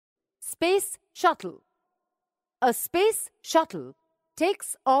Space Shuttle. A space shuttle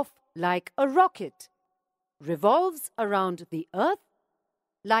takes off like a rocket, revolves around the Earth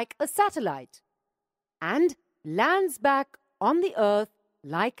like a satellite, and lands back on the Earth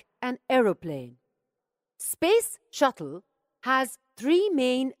like an aeroplane. Space Shuttle has 3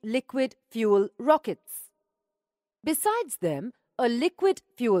 main liquid fuel rockets. Besides them, a liquid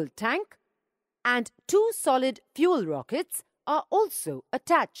fuel tank and 2 solid fuel rockets are also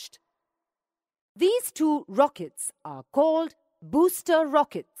attached. These 2 rockets are called booster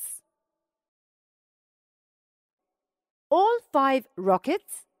rockets. All 5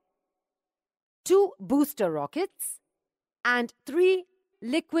 rockets, 2 booster rockets, and 3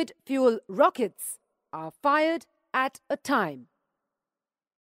 liquid fuel rockets are fired at a time.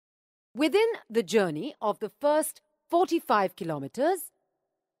 Within the journey of the first 45 kilometers,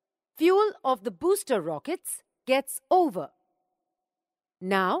 fuel of the booster rockets gets over.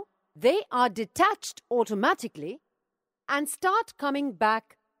 Now they are detached automatically and start coming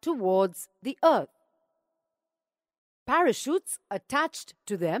back towards the Earth. Parachutes attached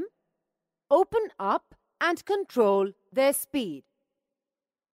to them open up and control their speed.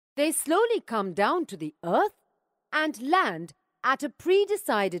 They slowly come down to the Earth and land at a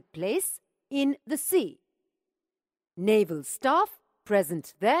pre-decided place in the sea. Naval staff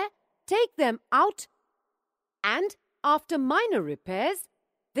present there take them out, and after minor repairs,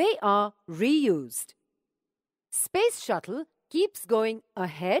 they are reused. Space Shuttle keeps going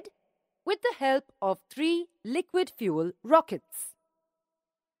ahead with the help of 3 liquid fuel rockets.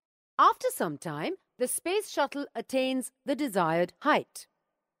 After some time, the Space Shuttle attains the desired height.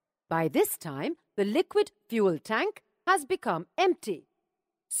 By this time, the liquid fuel tank has become empty,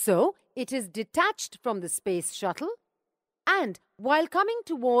 so it is detached from the Space Shuttle, and while coming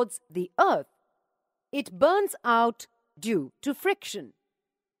towards the Earth, it burns out due to friction.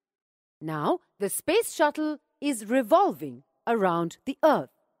 Now, the Space Shuttle is revolving around the Earth.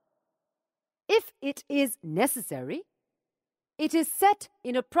 If it is necessary, it is set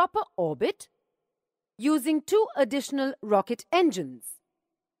in a proper orbit using 2 additional rocket engines.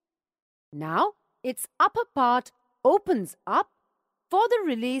 Now, its upper part opens up for the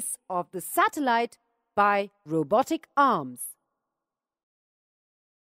release of the satellite by robotic arms.